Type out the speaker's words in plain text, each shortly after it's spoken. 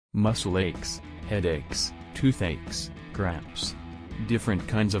muscle aches, headaches, toothaches, cramps. Different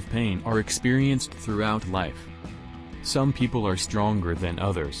kinds of pain are experienced throughout life. Some people are stronger than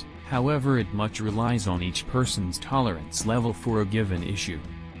others, however it much relies on each person's tolerance level for a given issue.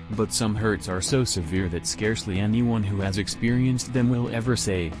 But some hurts are so severe that scarcely anyone who has experienced them will ever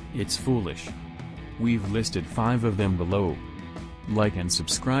say, "It's foolish." We've listed 5 of them below. Like and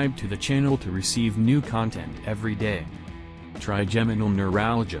subscribe to the channel to receive new content every day. Trigeminal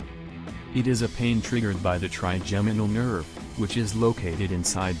neuralgia. It is a pain triggered by the trigeminal nerve, which is located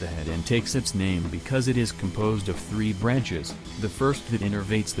inside the head and takes its name because it is composed of 3 branches, the first that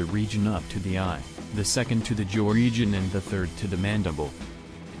innervates the region up to the eye, the second to the jaw region and the third to the mandible.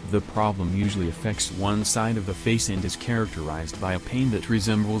 The problem usually affects one side of the face and is characterized by a pain that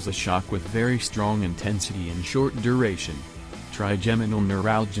resembles a shock with very strong intensity and short duration. Trigeminal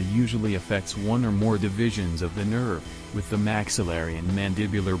neuralgia usually affects one or more divisions of the nerve, with the maxillary and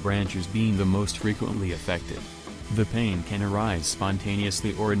mandibular branches being the most frequently affected. The pain can arise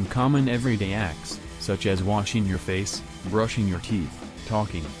spontaneously or in common everyday acts, such as washing your face, brushing your teeth,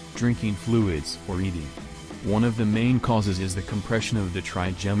 talking, drinking fluids, or eating. One of the main causes is the compression of the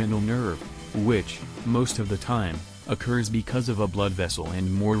trigeminal nerve, which, most of the time, occurs because of a blood vessel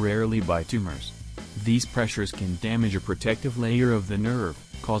and more rarely by tumors. These pressures can damage a protective layer of the nerve,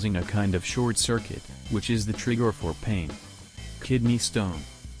 causing a kind of short circuit, which is the trigger for pain. Kidney stone.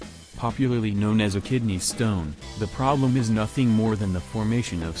 Popularly known as a kidney stone, the problem is nothing more than the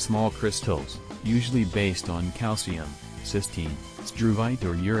formation of small crystals, usually based on calcium, cysteine, struvite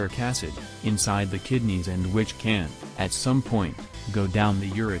or uric acid, inside the kidneys and which can, at some point, go down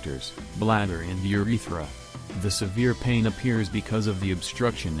the ureters, bladder and urethra. The severe pain appears because of the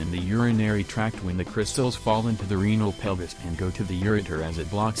obstruction in the urinary tract when the crystals fall into the renal pelvis and go to the ureter as it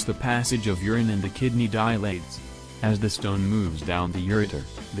blocks the passage of urine and the kidney dilates. As the stone moves down the ureter,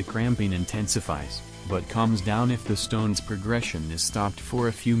 the cramping intensifies, but calms down if the stone's progression is stopped for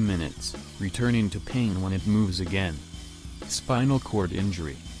a few minutes, returning to pain when it moves again. Spinal cord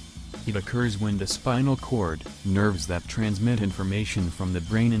injury. It occurs when the spinal cord, nerves that transmit information from the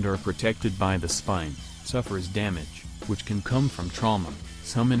brain and are protected by the spine, suffers damage, which can come from trauma,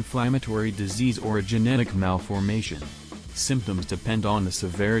 some inflammatory disease or a genetic malformation. Symptoms depend on the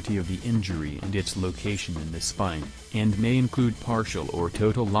severity of the injury and its location in the spine, and may include partial or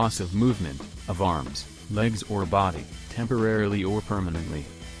total loss of movement, of arms, legs or body, temporarily or permanently.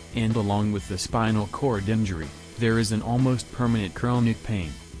 And along with the spinal cord injury, there is an almost permanent chronic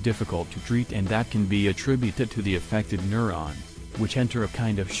pain, difficult to treat, and that can be attributed to the affected neurons, which enter a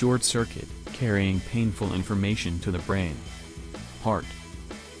kind of short circuit, carrying painful information to the brain. Heart.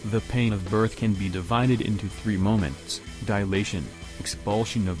 The pain of birth can be divided into 3 moments: dilation,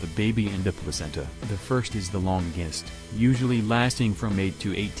 expulsion of the baby and the placenta. The first is the longest, usually lasting from 8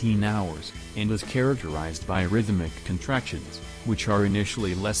 to 18 hours, and is characterized by rhythmic contractions, which are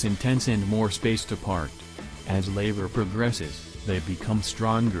initially less intense and more spaced apart. As labor progresses, they become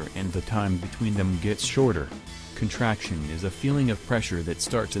stronger and the time between them gets shorter. Contraction is a feeling of pressure that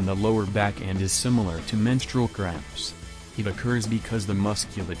starts in the lower back and is similar to menstrual cramps. It occurs because the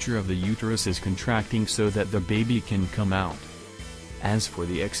musculature of the uterus is contracting so that the baby can come out. As for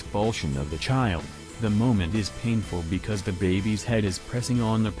the expulsion of the child, the moment is painful because the baby's head is pressing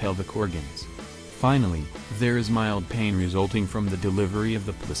on the pelvic organs. Finally, there is mild pain resulting from the delivery of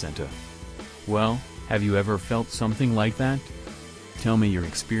the placenta. Well, have you ever felt something like that? Tell me your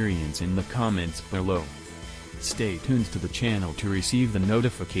experience in the comments below. Stay tuned to the channel to receive the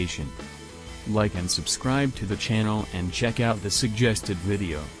notification. Like and subscribe to the channel and check out the suggested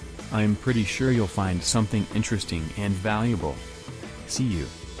video. I'm pretty sure you'll find something interesting and valuable. See you.